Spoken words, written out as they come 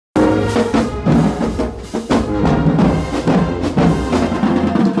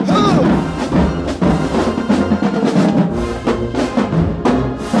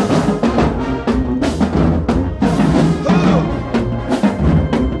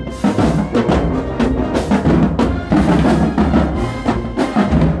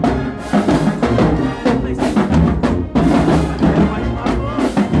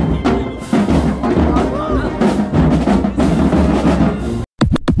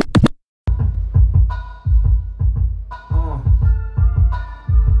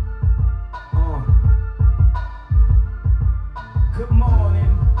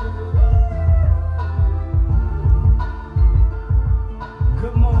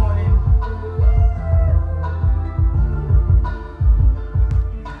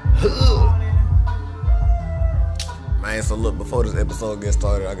Man, so look, before this episode gets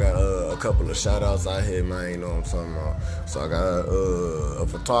started, I got a couple of shout outs out here, man. You know what I'm talking about. So I got a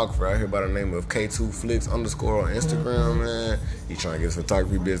photographer out here by the name of K2Flicks_ on Instagram, man. He trying to get his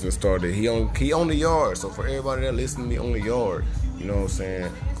photography business started. He on the yard. So for everybody that listen to me on the yard, you know what I'm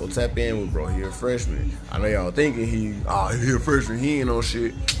saying, go tap in with bro. He a freshman. I know y'all thinking he a freshman. He ain't on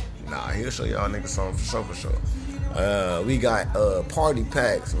shit. Nah, he'll show y'all niggas something for sure. We got party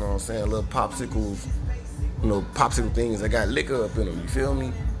packs. You know what I'm saying, little popsicles. You know, popsicle things that got liquor up in them, you feel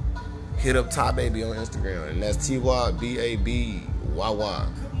me? Hit up Ty Baby on Instagram, and that's TYBABYY,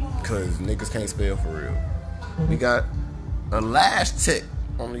 cause niggas can't spell for real. We got a lash tech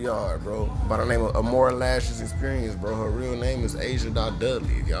on the yard, bro, by the name of Amore Lashes Experience, bro. Her real name is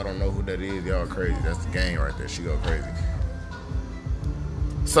Asia.Dudley. If y'all don't know who that is, y'all crazy. That's the gang right there. She go crazy.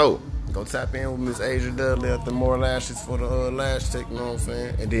 So, go tap in with Miss Asia Dudley at the Amore Lashes for the lash tech, you know what I'm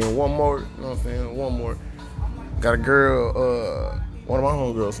saying? And then one more, you know what I'm saying? One more. Got a girl, one of my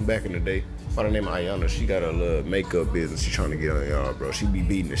homegirls from back in the day, by the name of Ayana. She got a little makeup business she trying to get on y'all, bro. She be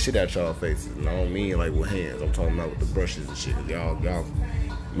beating the shit out y'all faces. And I don't mean like with hands. I'm talking about with the brushes and shit. Y'all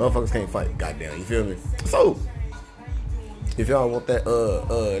motherfuckers can't fight. Goddamn, you feel me? So, if y'all want that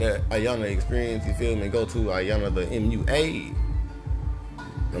Ayana experience, you feel me? Go to Ayana the MUA.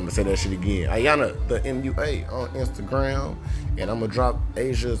 I'm gonna say that shit again. Ayana the MUA on Instagram. And I'm gonna drop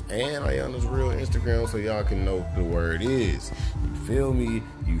Asia's and Ayana's real Instagram so y'all can know what the word is. You feel me?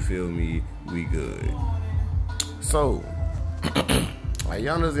 You feel me? We good. So,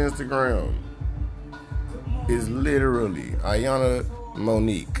 Ayana's Instagram is literally Ayana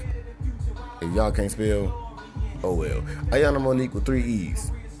Monique. If y'all can't spell, oh well. Ayana Monique with 3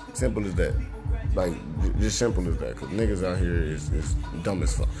 E's. Simple as that. Like, just simple as that. Cause niggas out here is dumb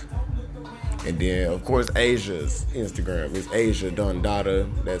as fuck. And then, of course, Asia's Instagram is Asia Dundada.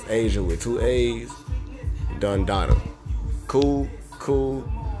 That's Asia with 2 A's. Dundada. Cool.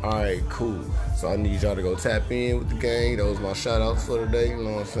 Alright, cool. So I need y'all to go tap in with the gang. Those my shout outs for today. You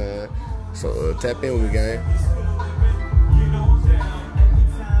know what I'm saying? So tap in with the gang.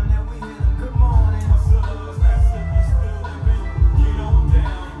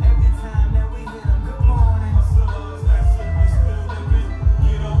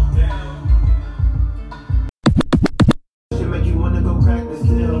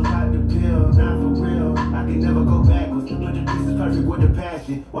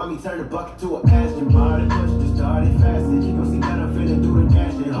 Why me turn the bucket to an Aston Martin? Push to start it faster. You gon' see that I'm finna do the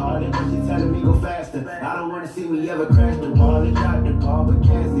dashing harder. But she telling me go faster. I don't wanna see me ever crash the ball and drop the ball, but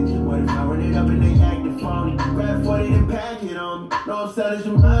cast it. What if I run it up and they acting phony? Grab 40 and pack it on me. No, I'm selling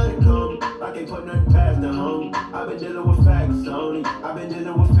some money, come. I can't put nothing past the homie. I've been dealing with facts only. I've been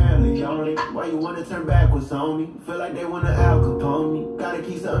dealing with family only. Why you wanna turn backwards on me? Feel like they wanna Al Capone me. Gotta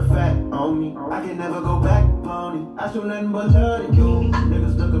keep something fat on me. I can never go back, pony. I show nothing but love to you.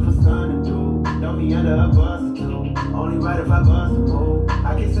 Niggas looking for something to do. Don't be under a bus or two. Only right if I bust a move.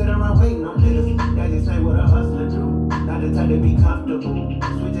 I can sit around waiting on niggas. That just ain't what a hustler do. Not the type to be comfortable.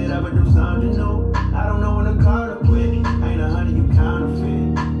 Switch it up and do something new. I don't know when the car to quit. Ain't 100 you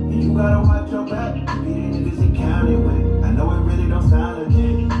counterfeit. And you gotta watch your back. Be the niggas you counted with. I know it really don't sound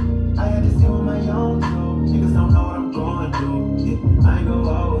legit. I had to see with my own too. Niggas don't know what I'm going through. Yeah, I ain't gon'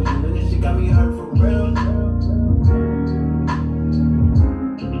 hold you. And this shit got me hurt for real.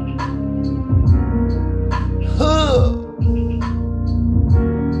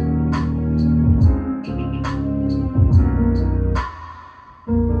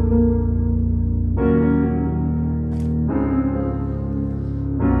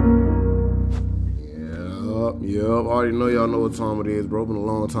 Yup, already know y'all know what time it is, bro. Been a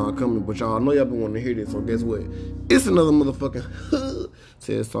long time coming, but y'all know y'all been wanting to hear this, so guess what? It's another motherfucking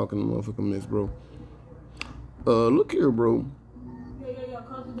TezTalks in the motherfucking mix, bro. Look here, bro.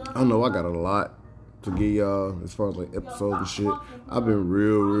 I know I got a lot to get y'all as far as like episodes and shit. I've been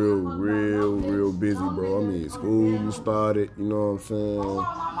real busy, bro. I mean, school started, you know what I'm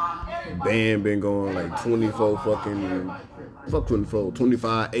saying? Band been going like 24 fucking, fuck 24,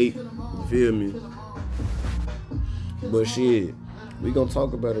 25, 8, you feel me? But shit, we gonna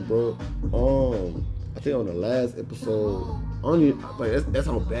talk about it, bro. I think on the last episode, that's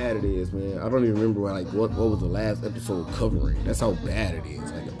how bad it is, man. I don't even remember what was the last episode covering. That's how bad it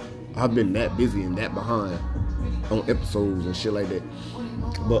is. Like, I've been that busy and that behind on episodes and shit like that.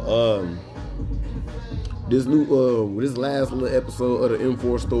 But this last little episode of the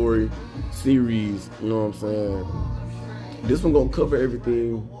M4 story series, you know what I'm saying? This one gonna cover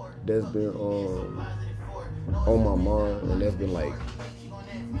everything that's been on my mind, and that's been like,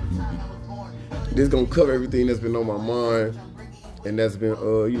 this gonna cover everything that's been on my mind, and that's been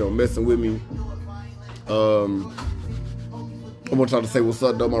messing with me. I'm gonna try to say what's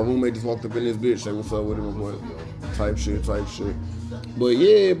up though. My roommate just walked up in this bitch, say what's up with him, boy. Type shit. But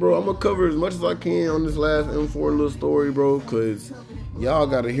yeah, bro, I'm gonna cover as much as I can on this last M4 little story, bro, cause y'all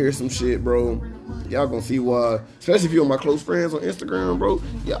gotta hear some shit, bro. Y'all gonna see why, especially if you're my close friends on Instagram, bro.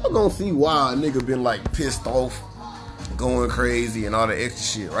 Y'all gonna see why a nigga been like pissed off, going crazy, and all that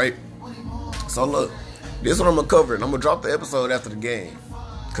extra shit, right? So look, this is what I'm gonna cover. And I'm gonna drop the episode after the game.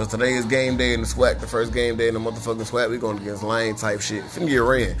 Cause today is game day in the SWAC, the first game day in the motherfucking SWAC. We going against Lane type shit. Finna get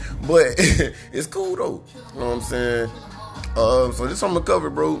ran. But it's cool though. You know what I'm saying? So this I'm gonna cover,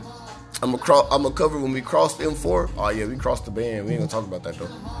 bro. I'm gonna cover when we crossed M4. Oh yeah, we crossed the band. We ain't gonna talk about that though.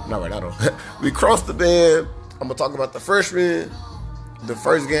 Not right now though. We crossed the band. I'm gonna talk about the freshman, the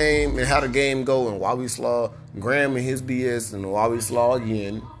first game, and how the game go, and why we slaw Graham and his BS, and why we slaw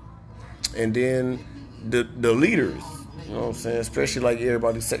again. And then the leaders. You know what I'm saying? Especially like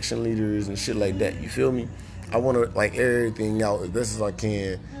everybody's section leaders and shit like that. You feel me? I want to like air everything out as best as I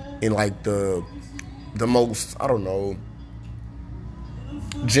can in like the most, I don't know,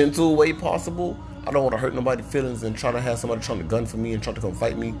 gentle way possible. I don't want to hurt nobody's feelings and try to have somebody trying to gun for me and try to come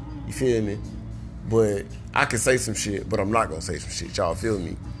fight me. You feel me? But I can say some shit, but I'm not going to say some shit. Y'all feel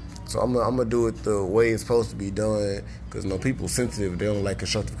me? So I'm gonna do it the way it's supposed to be done, because people sensitive. They don't like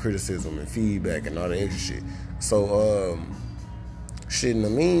constructive criticism and feedback and all that extra shit. So shit, in the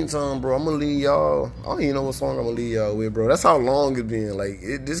meantime, bro, I'm gonna leave y'all. I don't even know what song I'm gonna leave y'all with, bro. That's how long it's been. Like,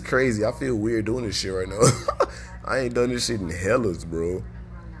 it's crazy. I feel weird doing this shit right now. I ain't done this shit in hellas, bro.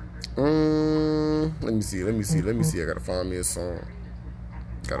 Let me see. I gotta find me a song.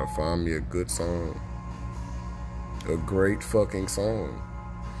 Gotta find me a good song. A great fucking song.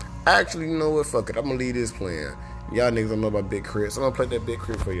 Actually, you know what? Fuck it. I'm gonna leave this playing. Y'all niggas don't know about Big Crit, so I'm gonna play that Big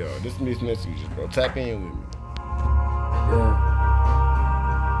Crit for y'all. This is Miss Messages, bro. Tap in with me. Yeah.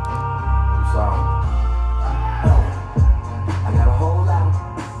 I'm sorry. I got a whole lot of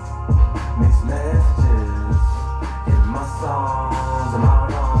mixed messages in my songs, and I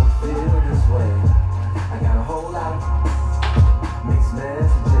don't feel this way. I got a whole lot of mixed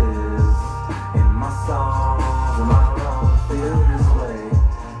messages in my songs, and I don't feel this way.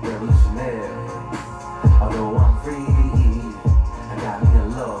 Revolutionary, although I'm free, I got me a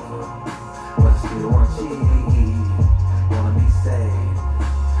lover, but I still wanna cheat, wanna be saved,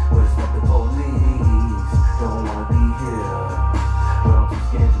 but it's not the police, don't wanna be here, but I'm too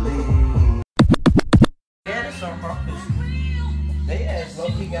scared to leave. Yeah, that's some bro. They ass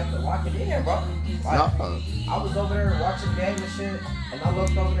low-key got to lock it in, bro. Like, I was over there watching the game and shit, and I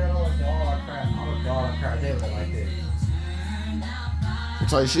looked over there and I was like, oh crap, they were like this.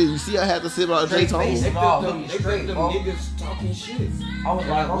 Type shit. You see, I had to sit by Jay Face, Tone. them niggas talking shit. I was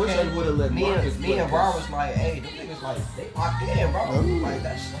like, I wish okay, I would've let me Marcus and play Ron this. was like, hey, them niggas like, they locked in, bro. Like,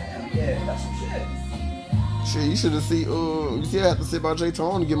 that's some shit. Shit, you should have seen. You see, I had to sit by Jay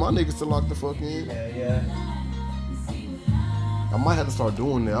Tone to get my niggas to lock the fuck in. Yeah. I might have to start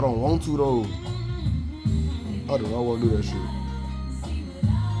doing that. I don't want to though. I do not want to do that shit.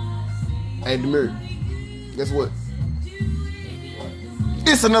 Hey, Demir, guess what?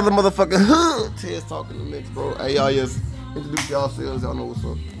 It's another motherfucking TezTalks in the mix, bro. Hey, y'all just introduce yourselves. Y'all know what's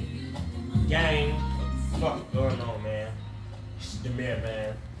up. Gang, fuck going on, man. It's the mirror,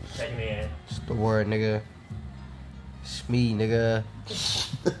 man. Checking in. It's the word, nigga. It's me, nigga.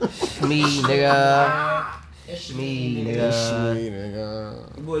 It's me, nigga. It's me,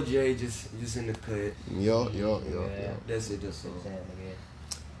 nigga. Your boy Jay just in the cut. Yo. That's it. That's all.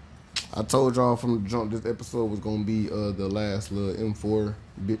 I told y'all from the jump this episode was gonna be the last little M4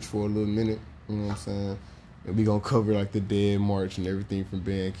 bitch for a little minute. You know what I'm saying? And we gonna cover like the dead march and everything from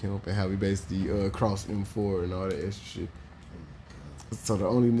band camp and how we basically crossed M4 and all that extra shit. So the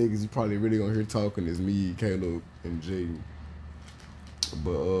only niggas you probably really gonna hear talking is me, Caleb, and Jaden.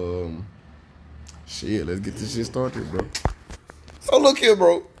 But Shit, let's get this shit started, bro. So look here,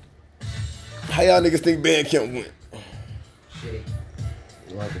 bro. How y'all niggas think band camp went? Shit.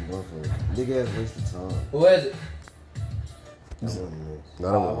 Like a motherfucker. Big ass waste of time. Who is it?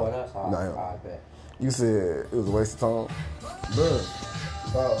 Not Well, that's all. him. I bet. You said it was a waste of time?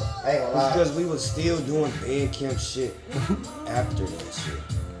 Bruh. Bro, I ain't gonna lie. It's because we was still doing band camp shit after that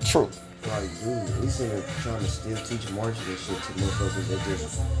shit. True. Like, dude, we sitting there trying to still teach marching and shit to motherfuckers that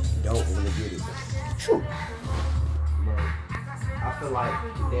just don't want to get it. True. Bro, I feel like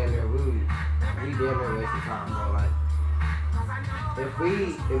damn near we damn near wasting time, bro. Like, if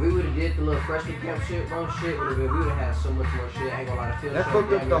we would have did the little freshman camp shit, bro, shit would have been, we would have had so much more shit. I ain't gonna lie, the field That show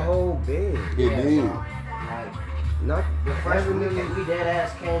fucked up damn the near- whole band. It did. bro. Like, Not the freshman having week, we dead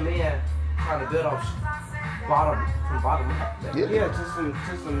ass came in trying to build off bottom up. Yeah, to some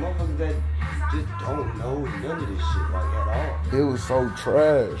motherfuckers that just don't know none of this shit, like, at all. It was so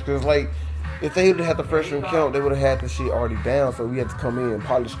trash. Cause like, if they would have had the freshman count, they would have had the shit already down. So we had to come in and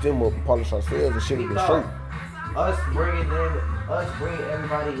polish them up and polish ourselves and shit would been straight. Us bringing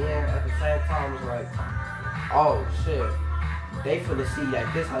everybody in at the same time was like, oh shit, they finna see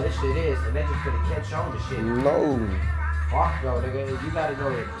like this how this shit is, and they just finna catch on to shit. No. Fuck no, nigga, you gotta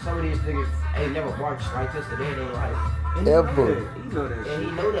know that some of these niggas ain't never marched like this today in their life. And Ever. You know that And shit.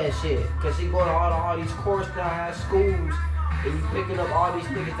 he know that shit, cause he going to all these course now ass schools, and you picking up all these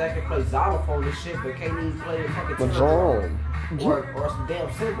niggas that can play xylophone and shit, but can't even play the fucking The tenor drum. or some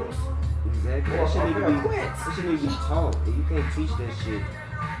damn cymbals. Exactly. Or That shit need to be, quits. that shit need to be taught. And you can't teach that shit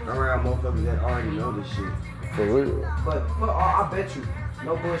around motherfuckers that already know this shit. For real. But I bet you,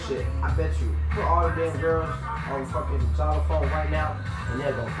 no bullshit, I bet you, put all the damn girls on fucking xylophone right now, and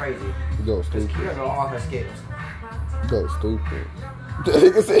they'll go crazy. Go Cause stupid. Kira know all her skills. Go stupid. The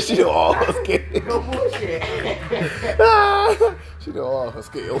nigga said she know all her skills. No bullshit. She know all her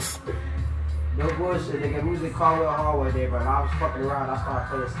skills. No bullshit, nigga. We was in Caldwell Hallway there, but I was fucking around. I started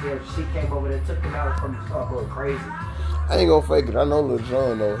playing skills. She came over there, took them out from the stuff, going crazy. I ain't gonna fake it. I know Lil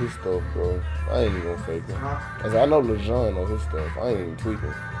Jon know his stuff, bro. I ain't even gonna fake it. Huh? I said, I know Lil Jon know his stuff. I ain't even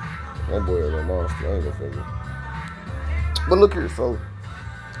tweaking. That boy is a monster. I ain't gonna fake it. But look here, so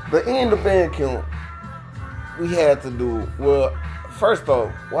the end of band camp, we had to do, well, first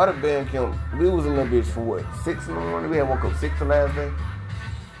off, why the band camp, we was in that bitch for what, 6 in the morning? We had woke up 6 the last day?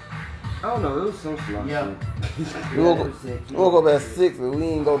 I don't know, it was some slow Yeah. shit. We woke up at 6 and we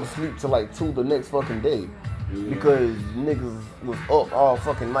didn't go to sleep till like 2 the next fucking day. Because niggas was up all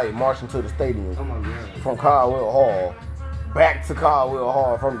fucking night marching to the stadium. Oh my god. From Caldwell Hall, back to Caldwell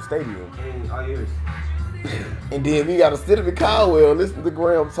Hall from the stadium. And all yours. And then we gotta sit in Caldwell, listen to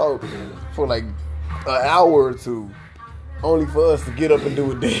Graham talk for like an hour or two. Only for us to get up and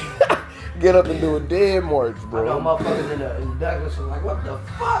do a dead dead march, I know bro. motherfuckers in Douglas was like, what the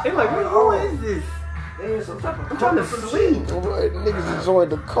fuck? They like, who is this? They in some type of I'm trying to sleep. Bro, niggas enjoyed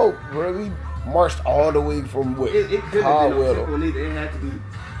the coke, bro. We marched all the way from what? It could have been no triple neither. It had to be.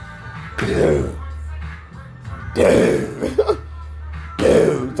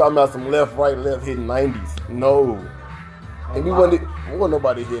 Dude, talking about some left, right, left hitting 90s. No. And we wasn't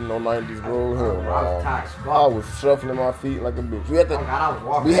nobody hitting no 90s, bro. Hell I was tight as no. fuck. I was shuffling my feet like a bitch. Oh God, I was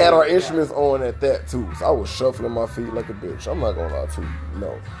walking. We had our instruments on at that too, so I was shuffling my feet like a bitch. I'm not gonna lie to you.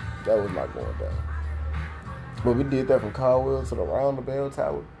 No, that was not going down. But we did that from Caldwell to the round the bell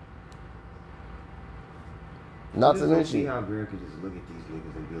tower. Not to see mention, how Graham could just look at these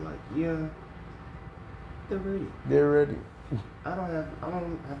niggas and be like, yeah, they're ready. they're ready. I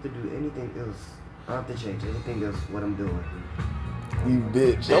don't have to do anything else. I don't have to change anything else what I'm doing. You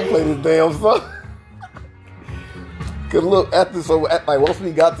bitch, don't play this damn song. Cause look, like once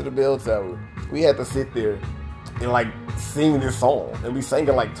we got to the bell tower, we had to sit there and like sing this song, and we sang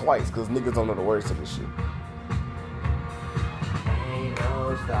it like twice, cause niggas don't know the words to this shit. Ain't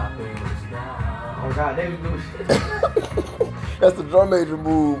no stopping us now. Oh God, they was doing shit. That's the drum major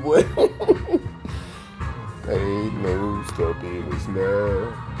move, boy. Ain't no stopping us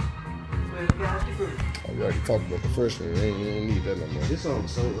now. We already talked about the first one. You don't need that no more. This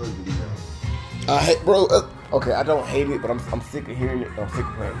song's so ugly now. I hate, bro. Okay, I don't hate it, but I'm sick of hearing it. I'm sick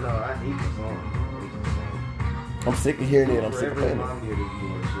of playing it. No, I hate the song. I'm sick of hearing it. I'm sick of Forever playing it. remind me of this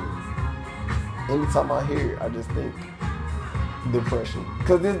bullshit. Anytime I hear it, I just think depression.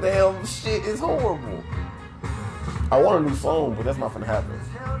 Cause this damn shit is horrible. I want a new song, but that's not gonna happen.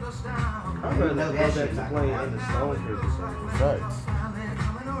 I'd rather go back to playing in the Stone Prison song. Facts.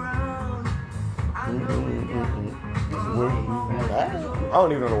 I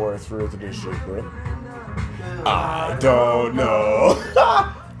don't even know the words for real to this shit, bro. I don't know.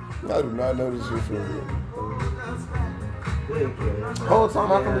 I do not know this shit for real. Whole time,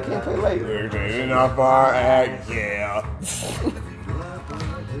 how come we can't play late? Everything not far act, yeah.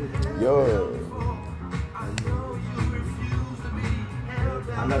 Yo.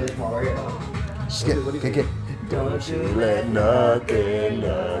 I know this part right here though. Skip. Don't you let nothing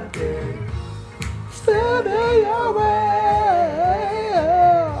stand in your way.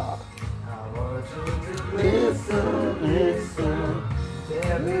 Listen.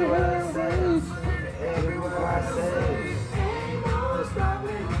 Tell me what I say. Everywhere I say.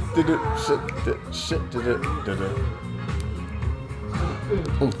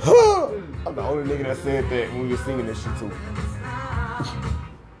 I'm the only nigga that said that when we were singing this shit too.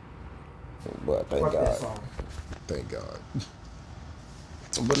 But thank Fuck that God. song. Thank God.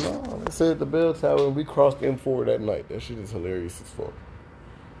 But no, I said the bell tower and we crossed M4 that night. That shit is hilarious as fuck.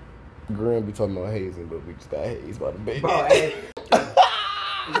 Graham be talking about hazing, but we just got hazed by the baby. Bro, hey.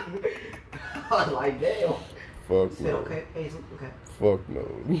 I'm like, damn. Fuck Said, no. okay, Hazel, okay. Fuck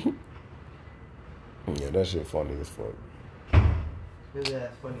no. Yeah, that shit funny as fuck. His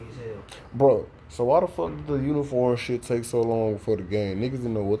ass funny as hell. Bro, so why the fuck did the uniform shit take so long before the game? Niggas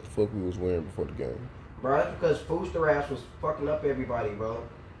didn't know what the fuck we was wearing before the game. Bro, that's because Fooster ass was fucking up everybody, bro.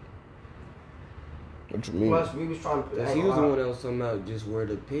 What you mean? Plus, we was trying to... He was the one that was talking about just wear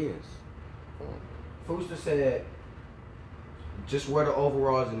the pants. Fooster said, just wear the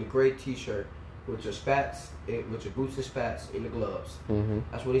overalls and the gray t-shirt with your spats, with your boots and spats and the gloves. Mm-hmm.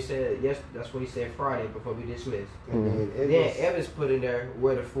 That's what he said. Yes, that's what he said Friday before we dismissed. And Then Evans put in there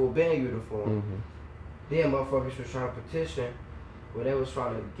wear the full band uniform. Mm-hmm. Then motherfuckers was trying to petition. Well, they was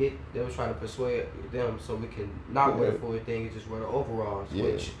trying to persuade them so we can not wear the full thing and just wear the overalls. Yeah.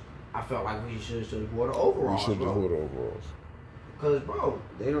 Which I felt like we should have wore the overalls. You should have bro. wore the overalls. Cause bro,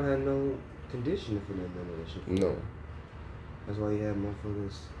 they don't have no conditioning for none of that shit. No. That's why you have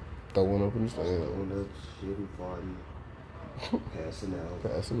motherfuckers Throwing up in the stand. throwing up shit and farting, passing out.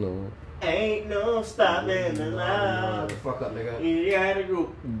 Passing on. Ain't no stopping the love. fuck up, nigga. You gotta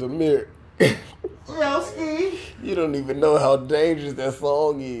go. Demir. Chelsea. You don't even know how dangerous that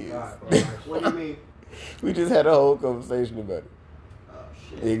song is. Alright, bro, What do you mean? We just had a whole conversation about it. oh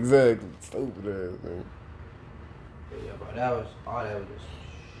shit. Exactly. Stupid ass thing. Yeah, bro, that was just.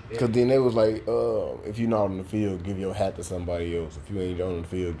 Cause then they was like, if you're not on the field, give your hat to somebody else. If you ain't on the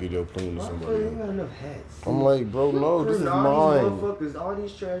field, give your plume to somebody Motherfucker, ain't else. got enough hats. I'm like, bro, no, this is all mine. These motherfuckers, all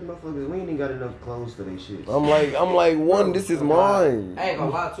these trash motherfuckers, we ain't even got enough clothes for they shit. I'm like, one, this is mine. I ain't gonna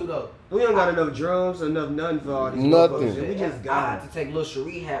lie too though. We don't got enough drums, enough nothing for all these Nothing. motherfuckers. We just I got had to take Lil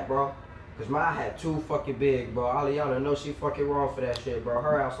Cherie hat, bro. Cause my hat too fucking big, bro. Aliana know she fucking wrong for that shit, bro.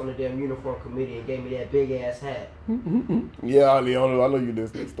 Her house on the damn uniform committee and gave me that big ass hat. Yeah, Leona, I know you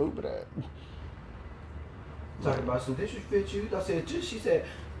listening. Stupid ass. Talking about some disrespect you. I said, she said,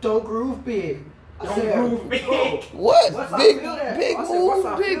 don't groove big. I Don't said, groove big. bro, What? once I Big, feel that, big I said, once I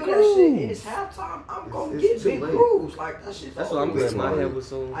move, big feel that shit, and grooves. it's halftime, I'm gonna It's get too big late. grooves. Like that shit's That's over why I'm with. glad my head was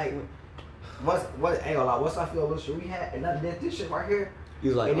so. Like, ain't gonna lie, once I feel Lil Cherie hat and I did this shit right here, He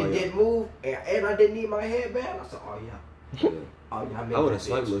was like, and oh, it yeah. didn't move, and I didn't need my headband, I said, oh yeah. Yeah. Oh yeah, I made I would that have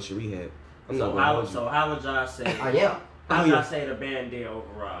swiped bitch. Lil Cherie hat. I'm So not gonna how hold you. would y'all say? I am. How would yeah. y'all say the band did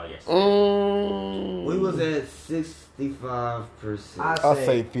overall? Yes. We was at 65%. I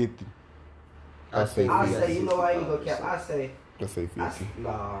say 50. I say I 50. say, you know, I ain't gonna cap. I say, I say 50.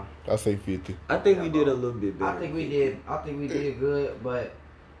 nah. I say 50. I think we did a little bit better. I think we did good, but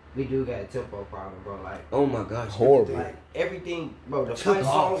we do got a tempo problem, bro. Like, Oh my gosh. Horrible. like everything, bro. The Took fight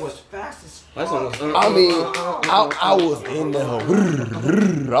off. song was fast as That song fuck. was. I mean, I was in that hole. I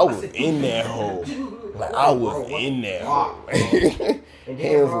was in that hole. Like, I was in that hole. And then,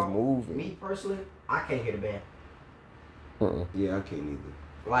 Hands bro, was moving. me personally, I can't hear the band. Yeah, I can't either.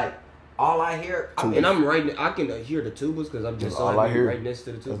 Like, all I hear, I mean, And I'm right. I can hear the tubas because I'm just That's all I hear. right next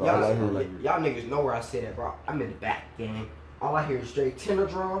to the tubas. That's all I hear. y'all niggas know where I sit at, bro. I'm in the back, gang. All I hear is straight tenor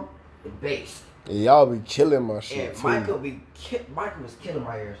drum and bass. And y'all be killing my shit And too. Michael was killing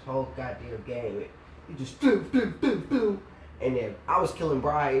my ears whole goddamn game. He just boom, boom, boom, boom. And then I was killing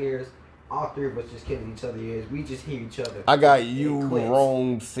Brian's ears. All three of us just killing each other's ears. We just hear each other. I got you, It quits.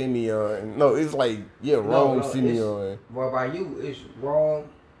 Rome, Simeon. No, it's like, yeah, Rome, No, Simeon. Well, by you, it's wrong,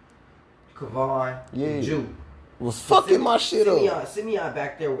 Kavon, Yeah. and Jew. Was fucking my shit up. Simeon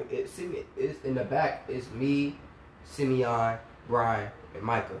back there, Simeon is in the back. It's me, Simeon, Brian, and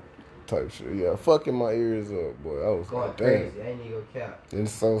Micah. Type shit. Yeah, fucking my ears up, boy. I was Going like, damn. crazy. I ain't even gonna cap. And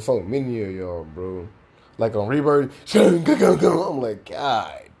so many of y'all, bro. Like on Rebirth, I'm like,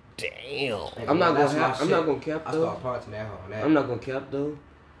 God damn. I'm not That's gonna my I'm not shit. gonna cap I though. start punching that hoe. I'm not gonna cap though.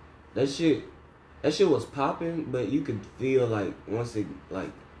 That shit was popping, but you could feel like once it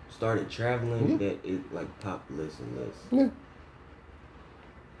like started traveling, that it like popped less and less. Yeah.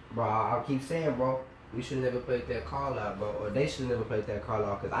 Bro, I keep saying, bro, we should never played that call out, bro. Or they should never played that call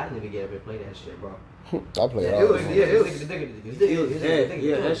out, because I didn't even get up and play that shit, bro. I played Yeah, all it was, the yeah, time. it was,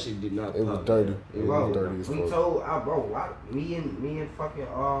 Yeah, that shit did not. It was pop, dirty. man. It was dirty as we fuck. told, bro, me and fucking,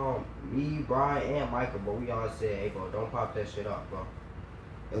 me, Brian, and Michael, bro, we all said, hey, bro, don't pop that shit up, bro.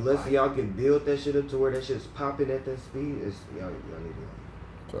 Unless y'all can build that shit up to where that shit's popping at that speed, it's y'all need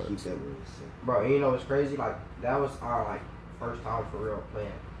to keep that where it's at. Bro, and you know what's crazy? Like, that was our, like, first time for real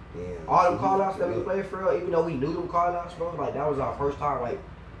playing. Damn. All them call-outs that we played for real, even though we knew them call-outs, bro, like, that was our first time, like,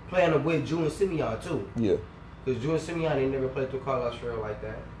 playing them with Drew and Simeon, too. Yeah. Because Drew and Simeon, they never played through call-outs for real like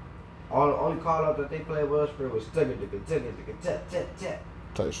that. All the only call-out that they played with us for real was tap.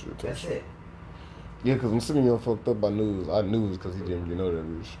 Type shit. That's it. Yeah, because when Simeon fucked up, I knew it was because he didn't really know that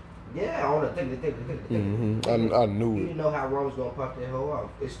bitch. Yeah, on the tick. I knew He it. didn't know how Rome was going to pop that hoe off.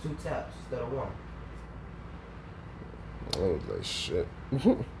 It's 2 taps instead of 1. I was like, shit.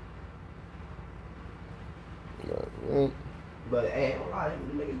 But, hey, don't lie,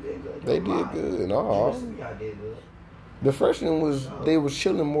 them niggas did good. They Don't did lie. good. Drew Nah. and Simeon did good. The freshmen they was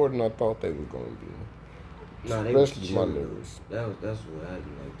chilling more than I thought they was gonna be. Nah, they was Especially my chilling. niggas. That's what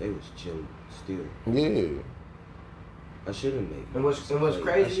happened. Like they was chilling still. Yeah. I should have made. And what's I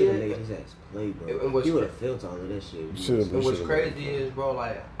crazy should have is- made his ass play, bro. And what's He would have felt all of that shit. Should've And what's should've crazy is, bro,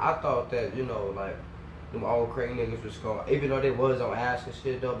 like, I thought that, you know, like, them old crazy niggas was going, even though they was on ass and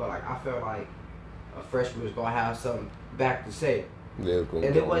shit, though, but, like, I felt like a freshman was going to have something back to say. Yeah, it was gonna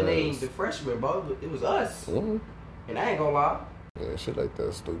And be it wasn't nice. even the freshmen, bro. It was us. Mhm. And I ain't gonna lie. Yeah, shit like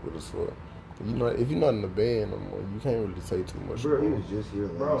that stupid as fuck. You know, if you're not in the band no more, you can't really say too much. Bro, he about was just here.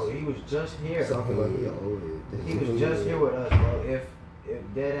 Bro, he was just here. Talking about me old head. He was just here with us, bro. If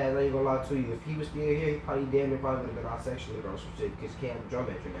dead ass, I ain't gonna lie to you, if he was still here, he probably damn near probably would have been our section leader or some shit, because Cam drum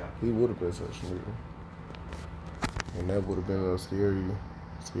major now. He would have been such a nigga. And that would have been a scary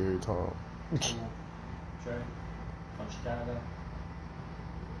time. Trey from Chicago.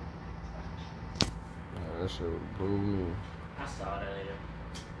 Yeah, that shit would blew me. I saw that nigga.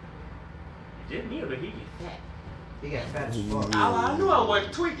 Just me, but he get fat. He got fat as fuck. I knew I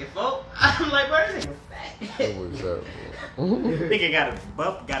wasn't tweaking, folks. I'm like, bro, this nigga fat. That was that, bro. Nigga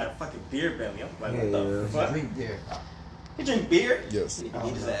got a fucking beer belly. I'm like, what the fuck? Drink there. He drink beer? Yes. He get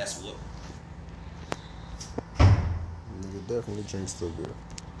his ass whooped. Nigga definitely drinks still good.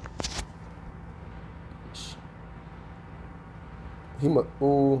 Did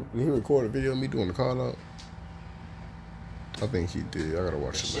he record a video of me doing the call out? I think he did. I gotta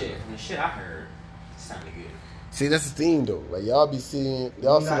watch it later. From the shit I heard, it sounded good. See, that's the thing though. Like y'all sit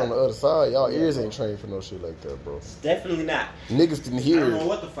on the other side. Y'all ears ain't trained for no shit like that, bro. Definitely not. Niggas can I hear. don't know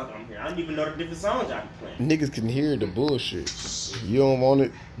what the fuck I'm hearing. I don't even know the different songs I be playing. Niggas can hear the bullshit. You don't want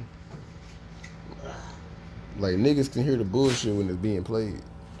it. Like niggas can hear the bullshit when it's being played.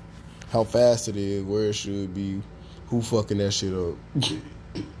 How fast it is, where it should be, who fucking that shit up.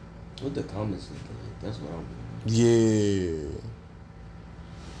 What the comments look like? That's what I'm. Yeah.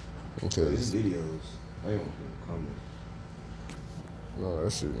 These Okay. videos, I don't want to comment. No,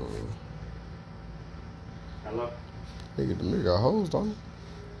 that shit. Hello? Nigga got hoes, don't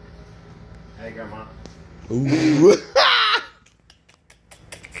Hey, grandma. he? Ooh.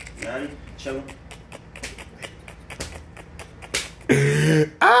 Nothing? Chillin'?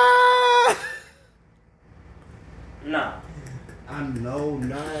 Ah! Nah. I know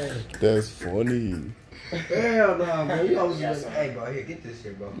not. That's funny. Hell no, man. You always Yeah, just, hey, bro, here, get this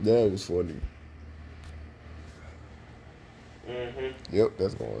shit, bro. That was funny. Mm-hmm. Yep,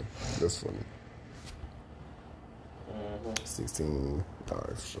 that's going. That's funny. Mm-hmm. 16.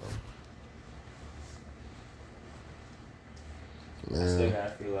 Alright, for sure. I still Man, got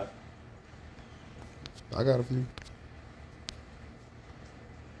a few left. I got a few.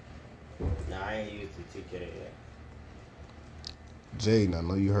 Nah, I ain't used the 2K yet. Jaden, I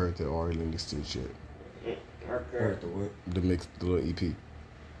know you heard that Ari Lennox stitch yet. Mercury. The what? The little EP.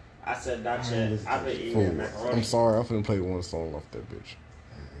 I said not yet. I've been eating Fool. macaroni. I'm sorry, I'm finna play one song off that bitch.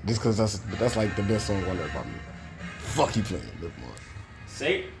 Just cause that's like the best song on there by me. Fuck you playing, Live Mark.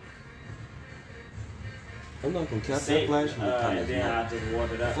 See? I'm not gonna cap See? that flash. And then I just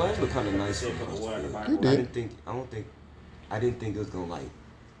warmed it up. Flash look kind of nice. Shit, put the water in the You microwave. did. I didn't think it was gonna like.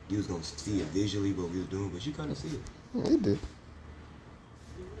 You was gonna see it visually what we was doing, but you kind of see it. Yeah, he did.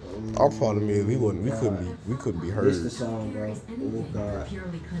 Our problem is we couldn't be heard. This the song, bro. Oh, God.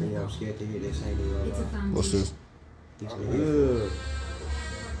 Oh, I'm scared to hear this. Ain't it, What's this? Ugh.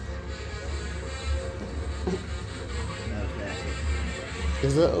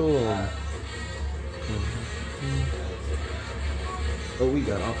 Is that Oh, we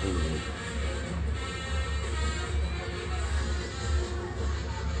got off of it.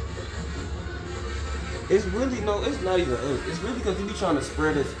 It's really it's not even us. It's really because we be trying to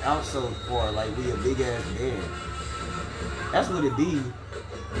spread us out so far, like we a big ass band. That's what it be.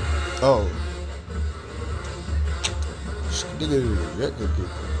 Oh.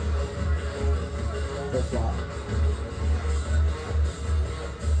 That's why.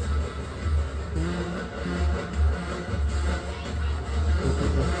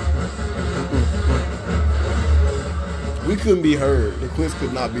 We couldn't be heard. The quiz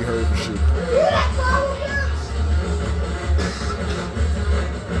could not be heard for shit.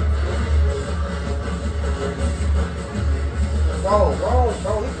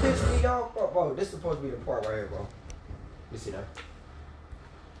 Bro, he pissed me off, bro. This is supposed to be the part right here, bro. You see that?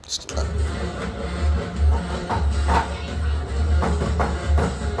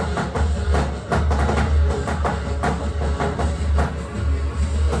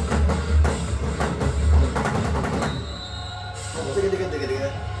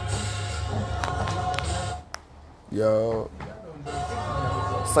 Yo.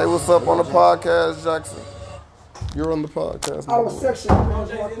 Say what's up on the podcast, Jackson. You're on the podcast. Our section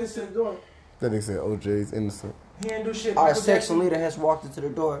leader walked into the door. Then they said OJ's innocent. He ain't do shit. Our section leader has walked into the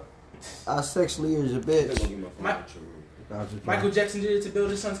door. Our section leader is a bitch. Michael Jackson did it to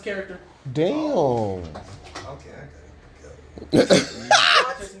build his son's character. Damn. Okay, Michael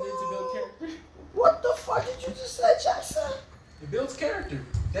Jackson did it to build character. What the fuck did you just say, Jackson? It builds character.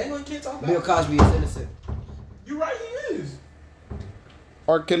 They ain't can't talk about Bill it. Cosby is innocent. You right, he is.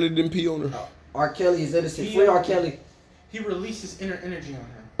 R. Kelly didn't pee on her. R. Kelly is innocent. Free R. Kelly. He releases inner energy on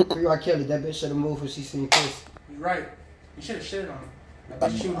her. Free R. Kelly. That bitch should have moved when she seen Chris. You right. You should have shit on him.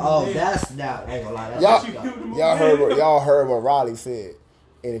 Oh, that's not. I ain't gonna lie. Y'all heard what Riley said.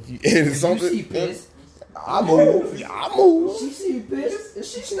 And if you If something, you see Piss, I move. Yeah, I move. she see Piss, and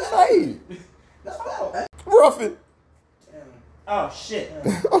she stay. Hey, That's bad. Ruffin. Oh, shit.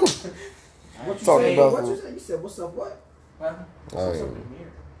 What you Talking say? about What some- you say? You said, what's up, what? What happened? Oh, yeah.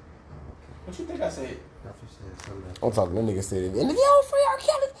 What you think I said? I'm talking. That nigga said, and if you don't free R.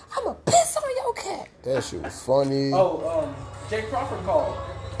 Kelly, I'ma piss on your cat. That shit was funny. Oh, Jay Crawford called.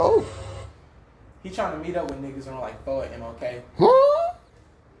 Oh. He trying to meet up with niggas on like 4 at MLK. Huh?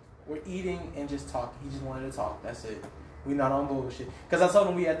 We're eating and just talking. He just wanted to talk. That's it. We not on bullshit. Cause I told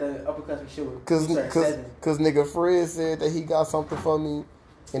him we at the upper country shit with Cause nigga Fred said that he got something for me,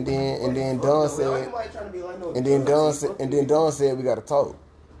 and then Don said, Don said we gotta talk.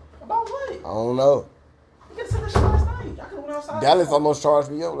 About what? I don't know. You get some shit last night. I could've went outside. Dallas almost charged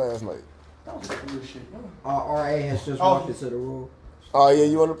me up last night. That was some good shit. No. RA has just walked into the room. Oh yeah,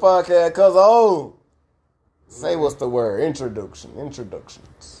 you on the podcast, cuz say what's the word?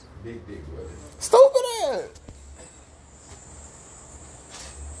 Introductions. Big brother. Stupid ass.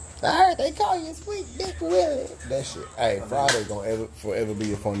 I heard they call you Sweet Dick Willie. That shit. Hey, Friday gonna forever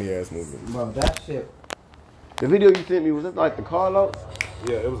be a funny ass movie. Bro, that shit. The video you sent me, was it like the Carlos?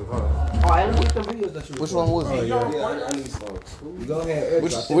 Yeah, it was a car. Oh, I didn't look at the videos that you Which one was it? Yeah, I need some. Go ahead.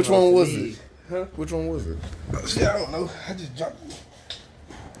 Which one was it? Huh? Which one was it? Shit, I don't know. I just jumped.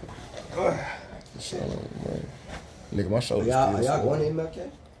 Nigga, my shoulder's Y'all still going sore. to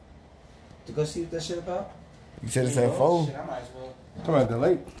MLK? To go see what that shit about? You said it's at 4? Shit, I might as well. Come on, the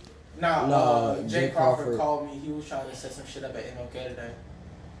lake. No, Jay Jay Crawford Crawford called me. He was trying to set some shit up at MLK today.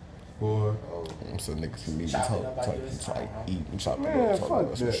 Boy. So niggas can be Chop it talk, up, I talk, guess. talk, I don't know. eat and chop it Man, up, talk fuck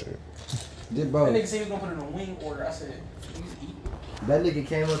about some that. shit. Bro, That nigga said he was gonna put it in a wing order. I said, you eat. that nigga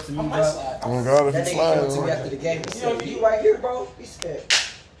came up to me, I might bro. slide. Oh God, if That you nigga came up to me slide, after the game. He said, "You right here, bro?" He said,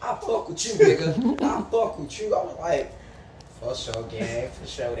 "I fuck with you, nigga. I fuck with you." I was like, "For sure, gang. For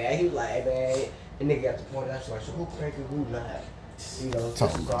sure." That he was like, "Man," the nigga got the point. I was like, "So who cranking who not?" You know, this is so I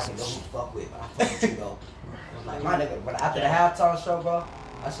can go fuck with. But I fuck with you though. I was like, "My nigga." But after the halftime show, bro,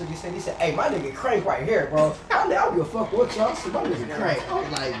 that's what he said. He said, "Hey, my nigga crank right here, bro." I don't give a fuck what y'all say. My nigga crank. I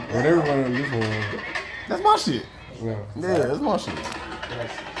was like, what everyone in this one. That's my shit. Yeah, that's my shit.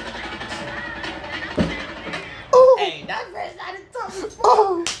 "Hey, that bitch sounded tough as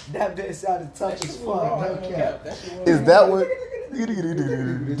fuck." That bitch sounded tough as fuck. No cap. Is that when?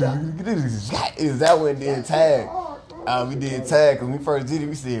 Is that when did tag? We did tag because when we first did it,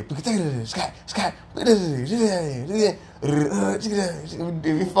 we said, Sky.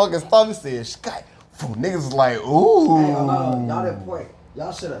 We fucking stopped, we said, Sky. Niggas was like, ooh. Hey, y'all didn't point.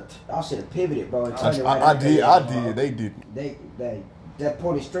 Y'all should have pivoted, bro. And turned it right I up. did. They didn't. They that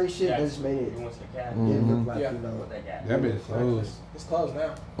pointing straight shit. That just made it. You want some cat? It look like Yeah. you know. That bitch closed. It's closed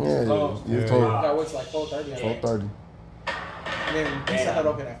now. Yeah, Closed. it's I closed. gotta wait till like 4:30. 4:30. And then Pizza Hut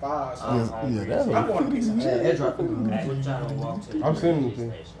open at 5. So Yeah, that's I'm going to Pizza Hut. What y'all don't walk to? I'm sending it to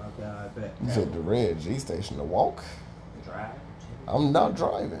you. Okay, I bet. You said the red G station to walk? Drive. I'm not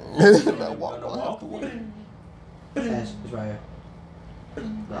driving. That walk Gonna I have walk to with walk. it. It's right here.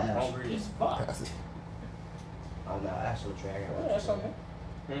 I'm hungry as fuck. Pass it. Oh no, actual track. What that's something?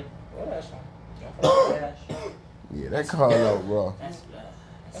 What that's something? Yeah, that car out, bro.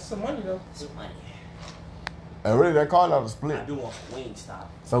 That's some money though. That's money. And really, that car out was split. I do want Wingstop.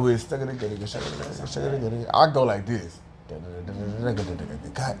 So we stuck it together. I go like this.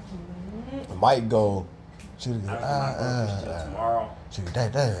 I might go. Tomorrow.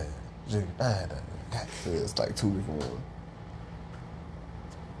 It's like two different ones.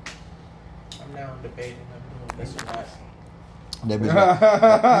 I'm now debating. I'm doing this or not. That bitch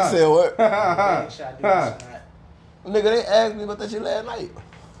like, you said what? Debating, should I do this or not? Nigga, they asked me about that shit last night.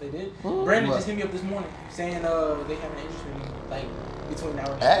 They did. Brandon just hit me up this morning saying they have an interest in me, like between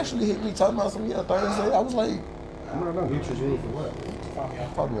now and Ashley hit me talking about some Thursday. I was like, I don't know. Interest me for what?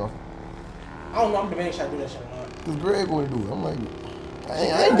 Fuck me off. I don't know. I'm debating should I do that shit or not. Cause Greg gonna do it. I'm like,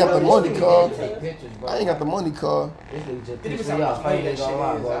 I ain't got the money, car. Take pictures, bro. I ain't got the money, car. This nigga just It pissed depends me how off. much money that shit is.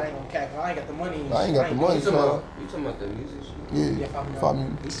 Bro. I ain't gonna cap. I ain't got the money. I ain't got the money, car. You talking about the music shit? Yeah, $5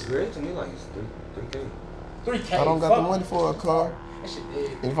 million. It's great to me like it's 3K. 3K. I don't got the money for a car. That shit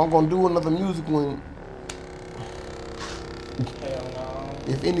dead. If I'm gonna do another music one, Hell no.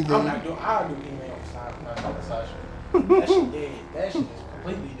 if anything, I'm not doing. I'll do email on side. I'm not on the side shit. That shit dead. That shit is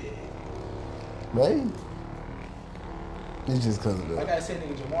completely dead. man, it's just cause of Like that. I said,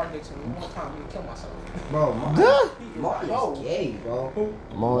 nigga, Jamar Dixon, one more time, I'm gonna kill myself. Bro, Martin is gay, bro. Who?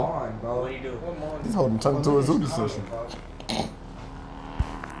 Martin, bro. What do you do? What more? He's holding tongue to his Uzi session.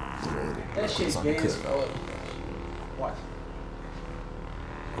 That shit's gay as fuck. Watch.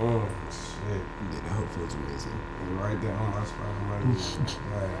 oh shit. Yeah, that whole feels amazing. Right there on my spot.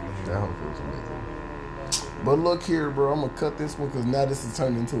 That whole feels amazing. But look here, bro, I'm gonna cut this one because now this is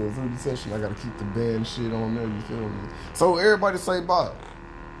turned into a 3D session. I gotta keep the band shit on there, you feel me? So everybody say bye.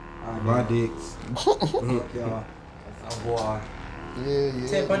 My dicks. Fuck y'all. Oh boy. Yeah.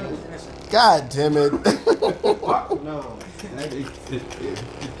 Ted Bundy was innocent. God damn it. Fuck no. That is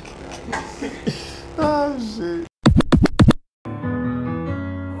Oh shit.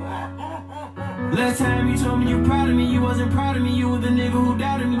 Last time you told me you proud of me, you wasn't proud of me. You was the nigga who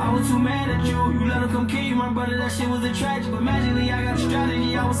doubted me. I was too mad at you. You let him come kill you, my brother. That shit was a tragic. But magically, I got a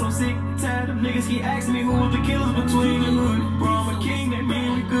strategy. I was so sick and tired of niggas keep asking me who was the killers between the hood. Bro, I'm a king, that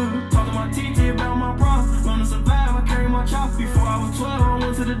mean we good. Talk to my TT about my problems. Wanna survive, I carry my chop. Before I was 12, I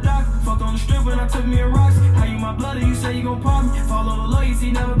went to the doctor. Fucked on the strip and I took me a rocks. How you my bloody? You say you gon' pop me. Follow the law, you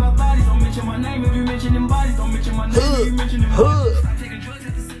see never about bodies. Don't mention my name if you mention them bodies. Don't mention my name if you mention them bodies. I take a drugs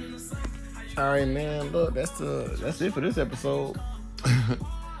at the center of the sun. All right, man. Look, that's it for this episode.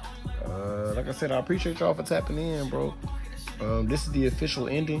 Like I said, I appreciate y'all for tapping in, bro. This is the official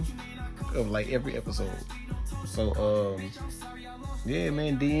ending of like every episode. So, yeah,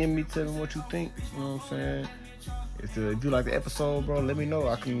 man. DM me, tell me what you think. You know what I'm saying? If you like the episode, bro, let me know.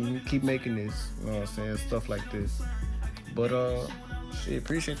 I can keep making this. You know what I'm saying? Stuff like this. But shit,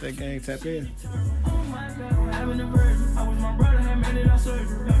 appreciate that, gang. Tap in. Oh my God, I'm having a version. I was my brother, had made it out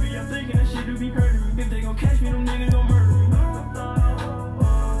surgery. Baby, I'm thinking that shit do be hurting me. If they gon' catch me, them niggas gon'